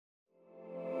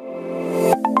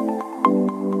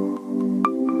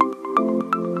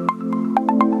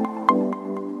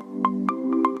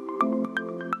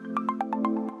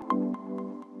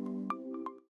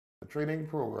training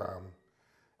program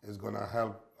is going to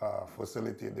help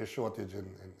facilitate the shortage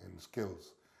in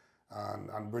skills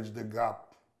and bridge the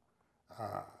gap,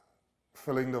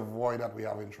 filling the void that we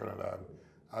have in Trinidad.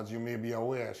 As you may be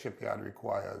aware, shipyard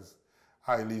requires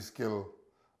highly skilled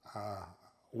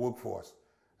workforce,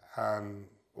 and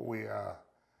we are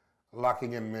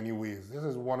lacking in many ways. This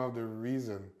is one of the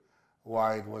reasons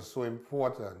why it was so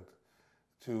important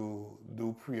to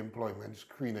do pre-employment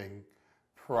screening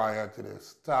prior to the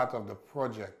start of the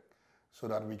project so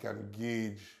that we can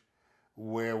gauge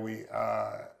where we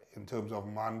are in terms of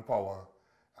manpower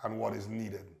and what is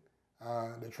needed.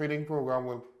 The training program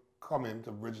will come in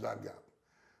to bridge that gap.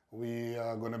 We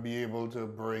are going to be able to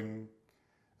bring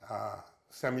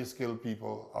semi-skilled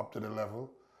people up to the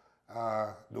level.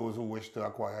 Those who wish to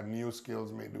acquire new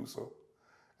skills may do so.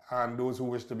 And those who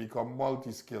wish to become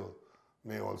multi-skilled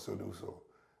may also do so.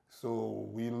 So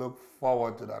we look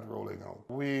forward to that rolling out.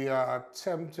 We are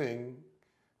attempting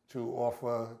to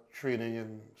offer training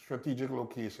in strategic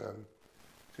location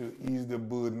to ease the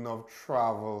burden of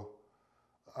travel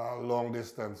long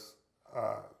distance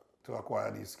to acquire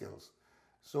these skills.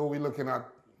 So we're looking at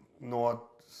North,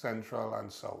 Central, and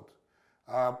South.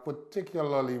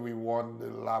 Particularly, we want the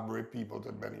library people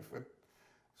to benefit.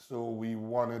 So we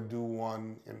want to do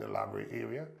one in the library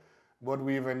area. But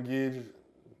we've engaged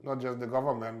not just the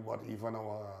government, but even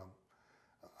our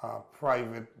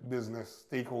private business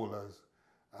stakeholders.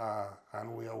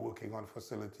 And we are working on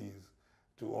facilities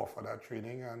to offer that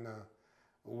training. And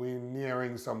we're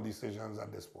nearing some decisions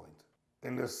at this point.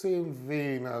 In the same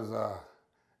vein as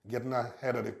getting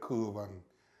ahead of the curve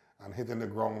and hitting the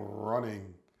ground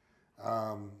running,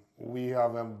 we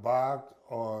have embarked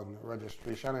on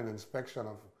registration and inspection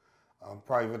of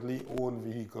privately owned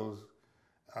vehicles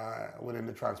within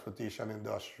the transportation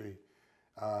industry.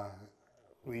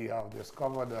 We have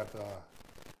discovered that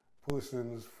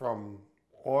persons from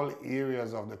all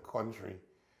areas of the country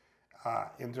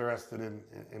are interested in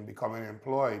becoming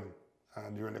employed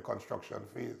during the construction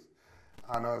phase.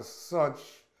 And as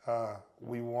such,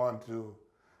 we want to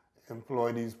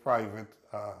employ these private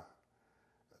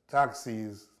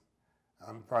taxis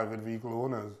and private vehicle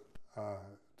owners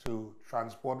to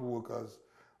transport workers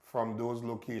from those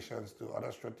locations to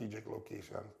other strategic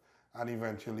locations and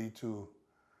eventually to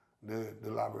the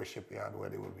Brea Shipyard where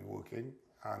they will be working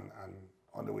and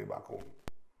on the way back home.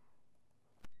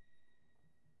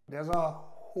 There's a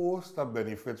host of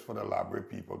benefits for the library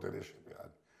people to the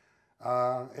shipyard.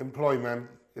 Employment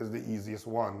is the easiest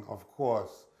one, of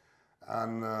course,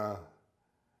 and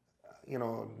you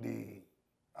know, the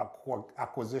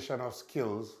acquisition of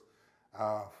skills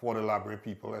for the library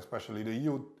people, especially the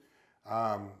youth,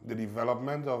 the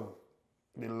development of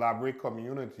the library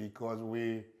community, because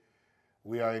we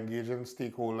are engaging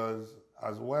stakeholders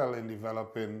as well in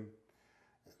developing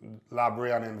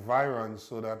library and environs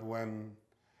so that when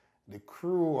the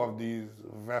crew of these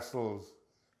vessels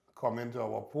come into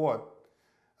our port,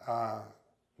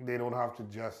 they don't have to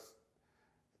just,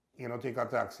 you know, take a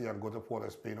taxi and go to Port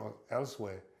of Spain or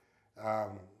elsewhere.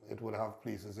 It would have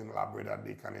places in library that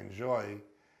they can enjoy,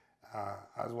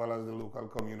 as well as the local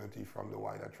community from the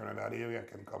wider Trinidad area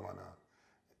can come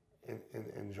and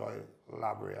enjoy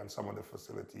library and some of the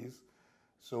facilities.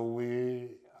 So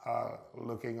we are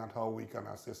looking at how we can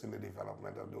assist in the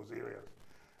development of those areas.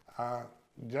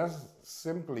 Just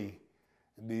simply,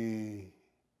 the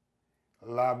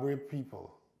library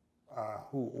people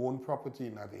who own property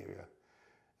in that area,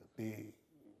 the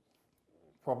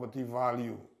property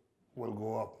value will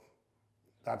go up.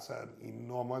 That's an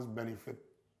enormous benefit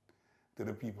to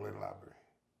the people in library.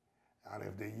 And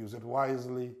if they use it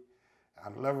wisely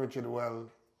and leverage it well,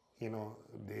 you know,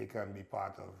 they can be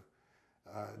part of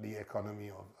the economy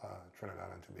of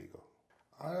Trinidad and Tobago.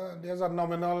 There's a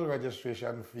nominal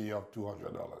registration fee of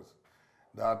 $200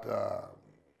 that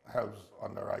helps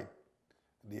underwrite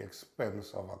the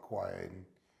expense of acquiring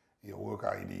your work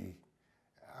ID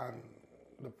and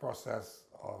the process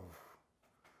of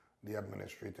the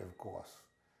administrative costs.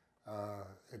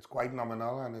 It's quite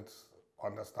nominal and it's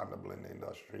understandable in the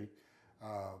industry.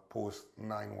 Post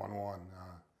 9/11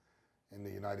 in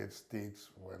the United States,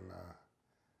 when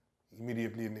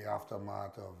immediately in the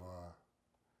aftermath of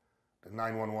the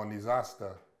 9/11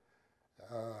 disaster,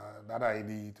 that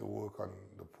ID to work on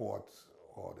the ports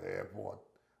or the airport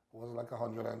was like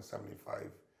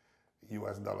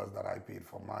 $175 that I paid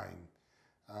for mine.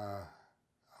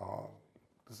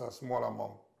 It's a small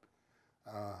amount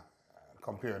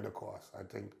comparing the cost. I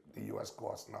think the US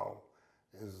cost now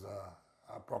is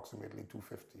approximately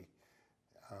 $250.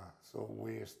 So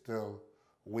we're still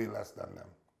way less than them.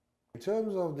 In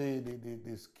terms of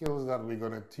the skills that we're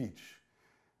going to teach,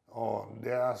 Oh,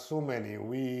 there are so many.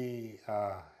 We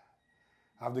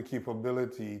have the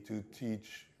capability to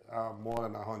teach more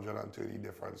than 130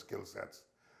 different skill sets.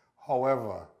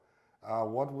 However,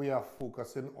 what we are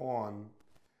focusing on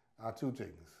are two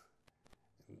things: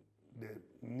 the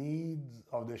needs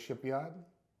of the shipyard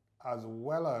as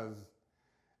well as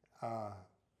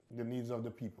the needs of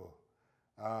the people.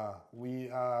 We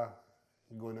are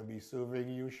going to be serving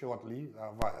you shortly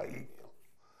via email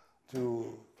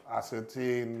to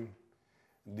ascertain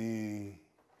the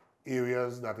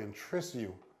areas that interest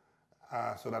you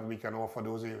so that we can offer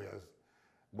those areas.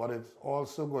 But it's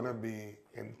also going to be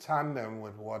in tandem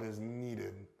with what is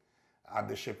needed at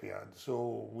the shipyard.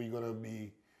 So we're going to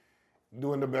be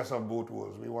doing the best of both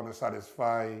worlds. We want to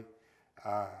satisfy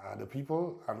the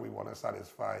people, and we want to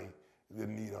satisfy the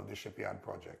need of the shipyard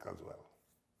project as well.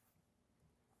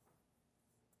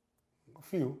 A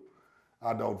few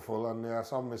are doubtful, and there are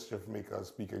some mischief makers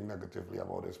speaking negatively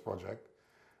about this project.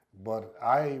 But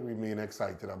I remain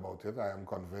excited about it. I am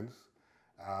convinced.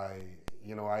 I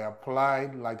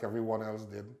applied like everyone else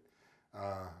did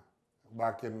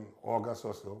back in August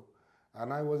or so,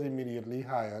 and I was immediately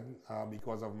hired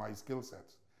because of my skill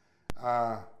sets.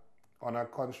 On a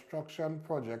construction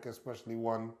project, especially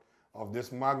one of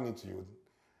this magnitude,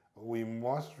 we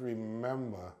must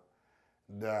remember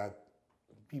that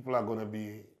people are going to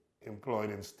be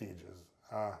employed in stages.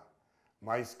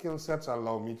 My skill sets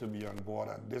allow me to be on board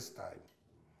at this time.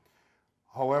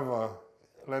 However,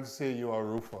 let's say you're a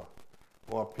roofer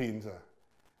or a painter.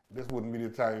 This wouldn't be the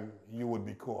time you would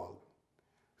be called.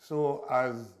 So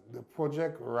as the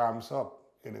project ramps up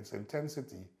in its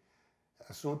intensity,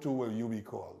 so too will you be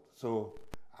called. So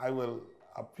I will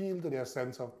appeal to their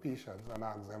sense of patience and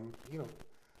ask them,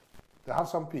 to have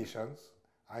some patience.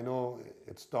 I know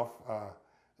it's tough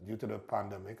due to the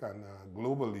pandemic, and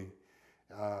globally,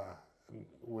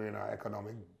 we're in an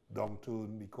economic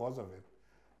downturn because of it.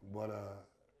 But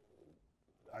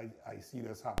I see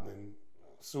this happening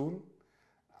soon,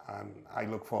 and I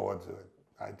look forward to it.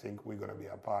 I think we're going to be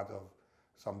a part of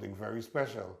something very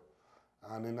special.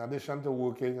 And in addition to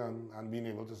working and being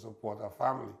able to support our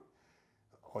family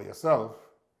or yourself,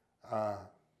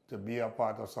 to be a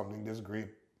part of something this great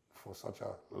for such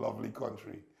a lovely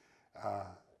country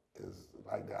is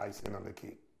like the icing on the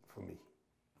cake for me.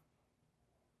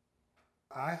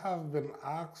 I have been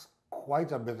asked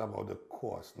quite a bit about the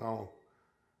cost. Now,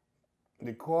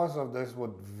 the cost of this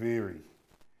would vary.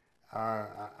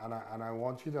 And I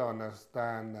want you to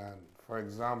understand that, for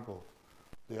example,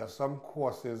 there are some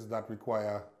courses that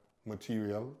require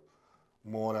material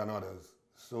more than others.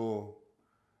 So,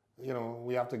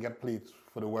 we have to get plates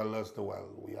for the welders to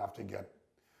weld. We have to get,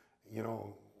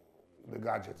 the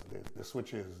gadgets, the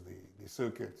switches, the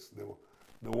circuits,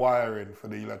 the wiring for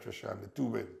the electrician, the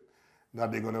tubing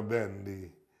that they're going to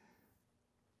bend.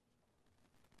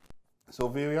 So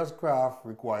various craft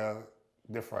require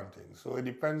different things. So it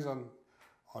depends on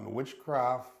which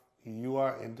craft you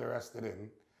are interested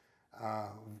in.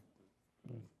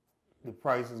 The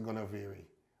price is going to vary.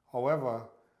 However,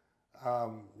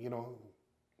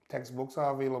 textbooks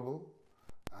are available.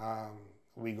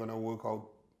 We're going to work out,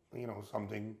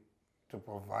 something to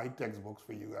provide textbooks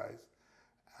for you guys.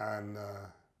 And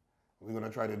we're going to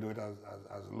try to do it as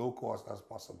low cost as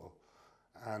possible.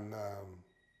 And,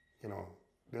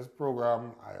 this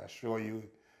program, I assure you,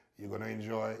 you're going to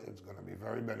enjoy. It's going to be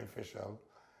very beneficial,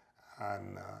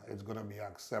 and it's going to be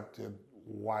accepted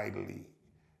widely.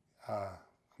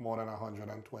 More than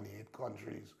 128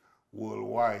 countries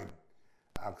worldwide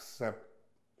accept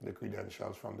the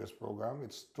credentials from this program.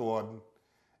 It's stored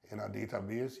in a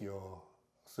database. Your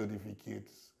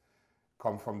certificates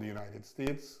come from the United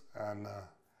States, and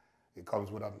it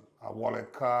comes with a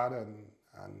wallet card, and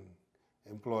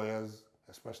employers,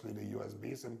 especially the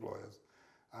US-based employers,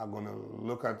 are going to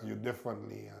look at you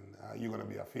differently, and you're going to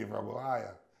be a favorable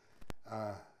hire.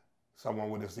 Someone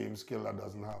with the same skill that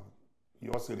doesn't have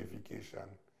your certification,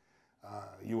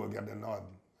 you will get the nod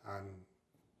and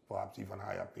perhaps even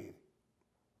higher pay.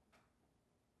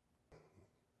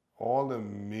 All the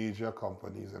major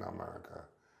companies in America,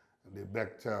 the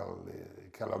Bechtel,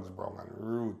 the Kellogg's Brown and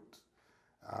Root,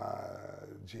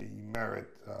 GE Merit,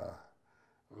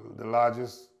 the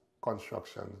largest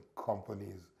construction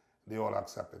companies, they all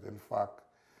accept it. In fact,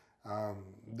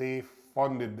 they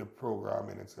funded the program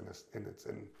in its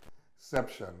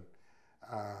inception.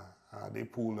 They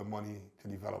pooled the money to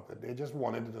develop it. They just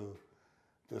wanted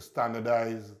to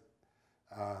standardize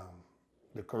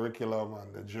the curriculum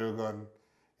and the jargon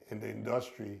in the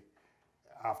industry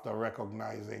after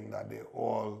recognizing that they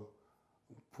all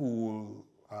pool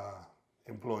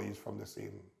employees from the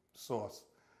same source.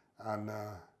 And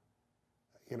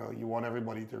you want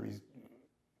everybody to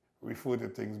refer to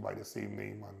things by the same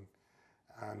name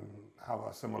and have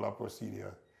a similar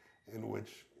procedure in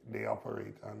which they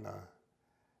operate, and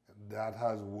that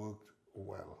has worked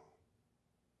well.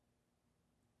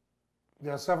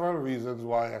 There are several reasons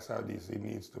why SRDC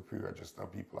needs to pre-register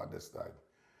people at this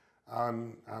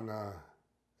time, and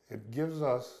it gives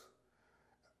us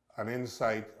an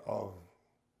insight of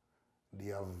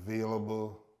the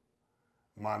available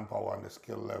manpower and the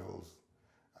skill levels.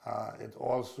 It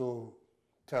also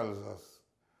tells us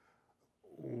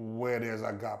where there's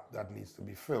a gap that needs to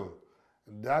be filled.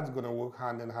 That's going to work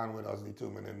hand in hand with us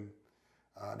determining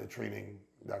the training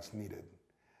that's needed.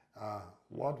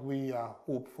 What we are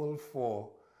hopeful for,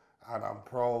 and I'm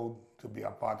proud to be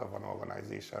a part of an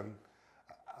organization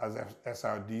as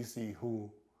SRDC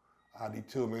who are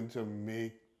determined to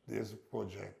make this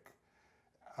project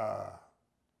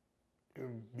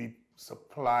be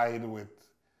supplied with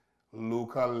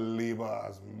local labor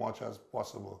as much as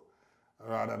possible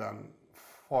rather than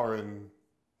foreign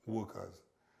workers.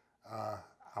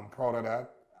 I'm proud of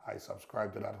that. I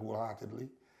subscribe to that wholeheartedly.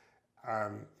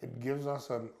 And it gives us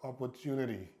an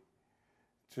opportunity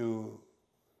to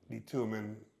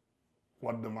determine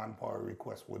what the manpower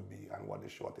request would be and what the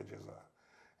shortages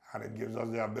are. And it gives us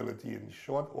the ability in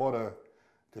short order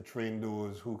to train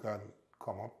those who can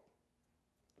come up,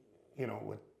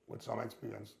 with some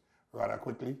experience rather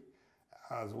quickly,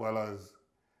 as well as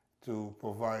to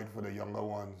provide for the younger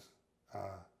ones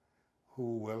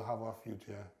who will have a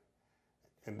future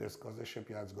in this, because the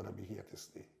shipyard's going to be here to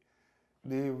stay.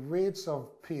 The rates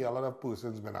of pay, a lot of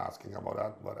persons been asking about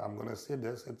that, but I'm going to say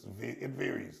this, it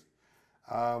varies.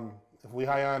 If we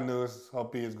hire a nurse, her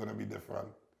pay is going to be different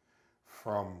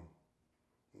from,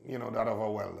 that of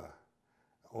a welder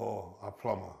or a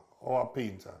plumber or a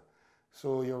painter.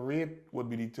 So your rate would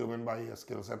be determined by your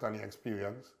skill set and your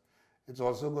experience. It's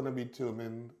also going to be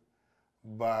determined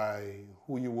by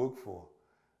who you work for,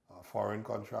 a foreign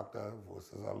contractor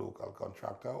versus a local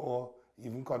contractor, or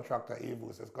even contractor A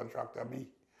versus contractor B.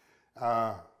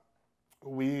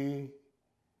 We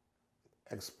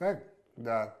expect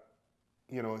that,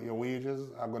 your wages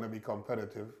are going to be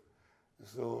competitive.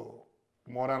 So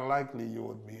more than likely you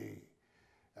would be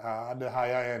at the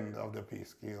higher end of the pay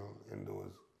scale in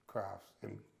those crafts,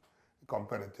 in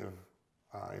competitive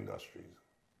industries.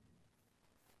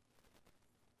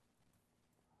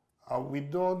 We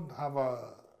don't have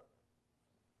a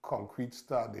concrete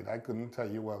start date. I couldn't tell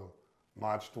you, well,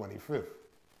 March 25th.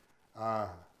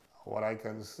 What I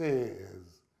can say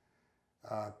is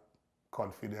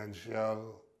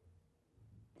confidential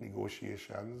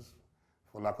negotiations,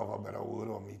 for lack of a better word,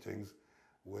 or meetings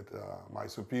with my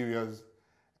superiors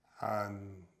and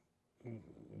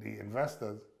the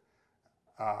investors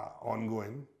are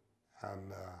ongoing,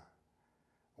 and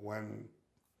when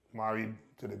married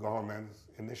to the government's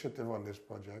initiative on this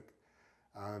project,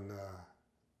 and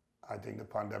I think the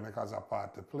pandemic has a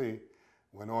part to play.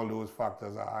 When all those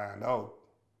factors are ironed out,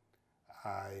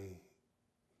 I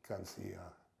can see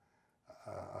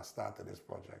a start to this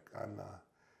project. And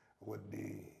with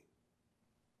the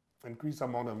increased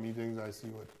amount of meetings I see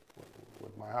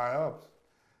with my higher-ups,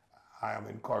 I am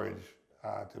encouraged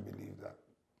to believe that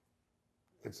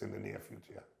it's in the near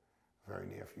future, very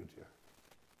near future.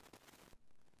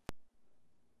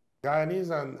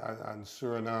 Guyanese and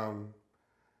Suriname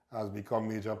has become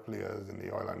major players in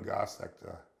the oil and gas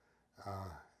sector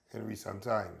in recent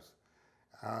times.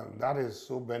 And that is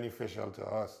so beneficial to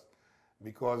us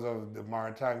because of the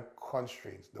maritime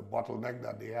constraints, the bottleneck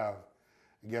that they have,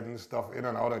 getting stuff in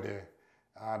and out of there.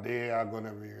 They are going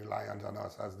to be reliant on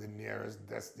us as the nearest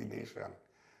destination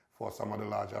for some of the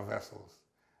larger vessels.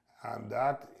 And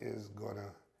that is going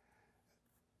to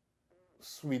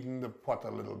sweeten the pot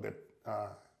a little bit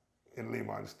in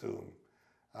layman's term.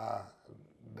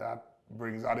 That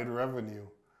brings added revenue,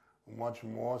 much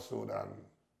more so than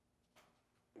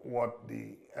what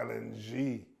the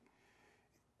LNG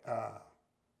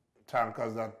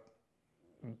tankers that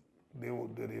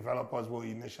the developers were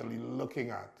initially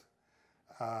looking at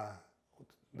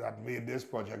that made this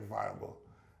project viable.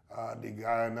 The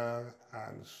Guyana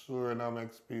and Suriname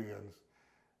experience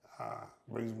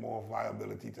brings more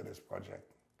viability to this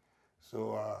project.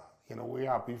 So, we're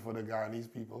happy for the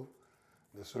Guyanese people,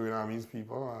 the Surinamese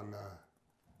people, and,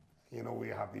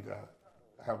 we're happy to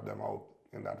help them out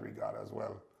in that regard as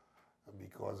well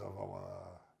because of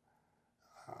our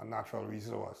natural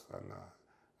resource and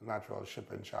natural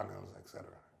shipping channels, etc.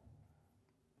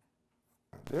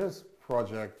 This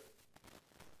project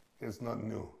is not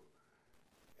new.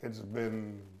 It's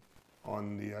been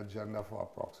on the agenda for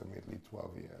approximately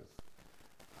 12 years.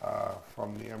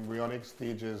 from the embryonic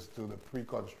stages to the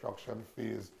pre-construction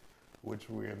phase, which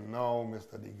we are now,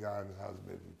 Mr. DeGans has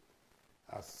been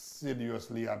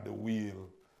assiduously at the wheel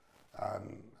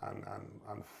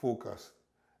and focused.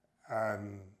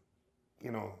 And,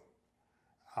 you know,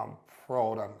 I'm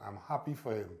proud and I'm happy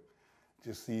for him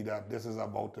to see that this is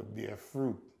about to bear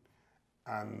fruit,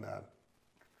 and that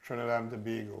Trinidad and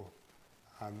Tobago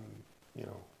and, you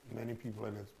know, many people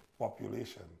in its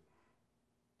population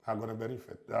are going to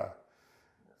benefit.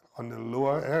 On the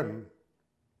lower end,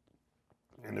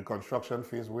 in the construction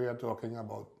phase, we are talking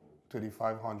about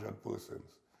 3,500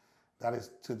 persons. That is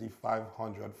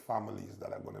 3,500 families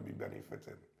that are going to be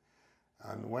benefiting.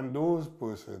 And when those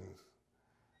persons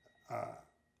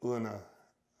earn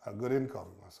a good income,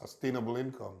 a sustainable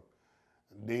income,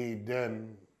 they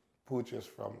then purchase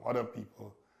from other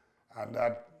people, and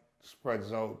that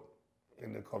spreads out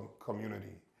in the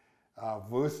community.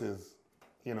 Versus,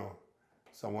 you know,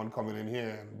 someone coming in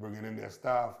here and bringing in their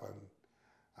staff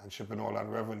and shipping all that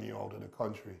revenue out of the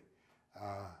country.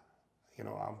 You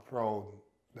know, I'm proud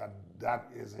that that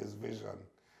is his vision,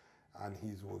 and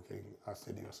he's working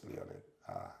assiduously on it.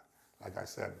 Like I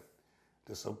said,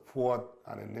 to support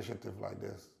an initiative like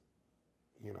this,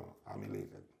 you know, I'm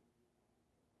elated.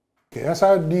 Okay,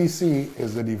 SRDC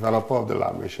is the developer of the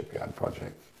Brea Shipyard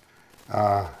project.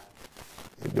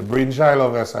 The brainchild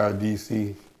of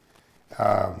SRDC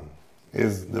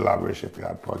is the Brea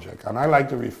Shipyard project, and I like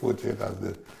to refer to it as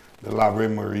the Brea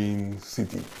Marine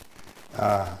City.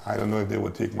 I don't know if they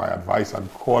would take my advice and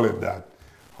call it that.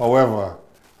 However,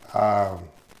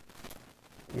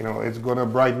 you know, it's going to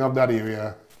brighten up that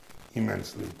area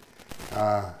immensely.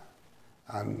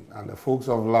 And the folks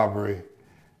of Brea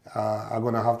are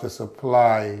going to have to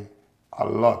supply a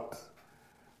lot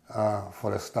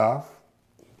for the staff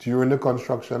during the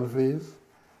construction phase,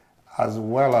 as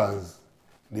well as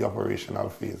the operational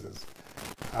phases.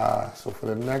 So for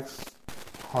the next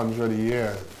 100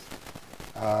 years,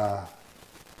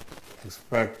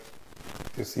 expect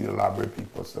to see the Brea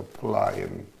people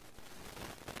supplying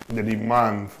the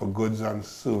demand for goods and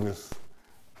service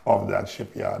of that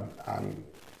shipyard. And,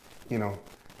 you know,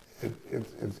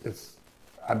 it's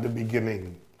at the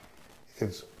beginning,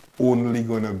 it's only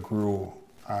going to grow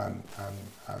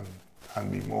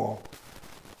and be more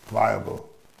viable.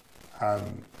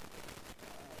 And,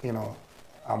 you know,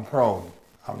 I'm proud.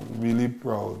 I'm really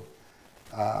proud.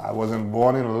 I wasn't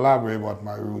born in Brea, but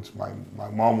my roots, my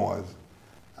mom was,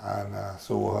 and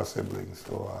so were her siblings.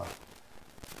 So,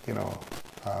 you know,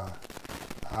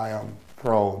 I am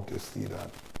proud to see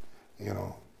that, you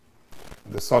know,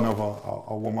 the son of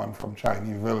a woman from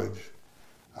Chinese village,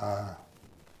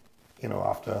 you know,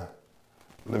 after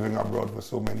living abroad for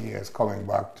so many years, coming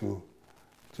back to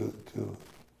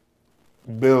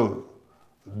build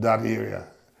that area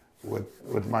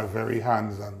with my very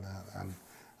hands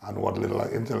and what little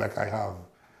intellect I have.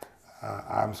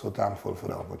 I'm so thankful for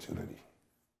the opportunity.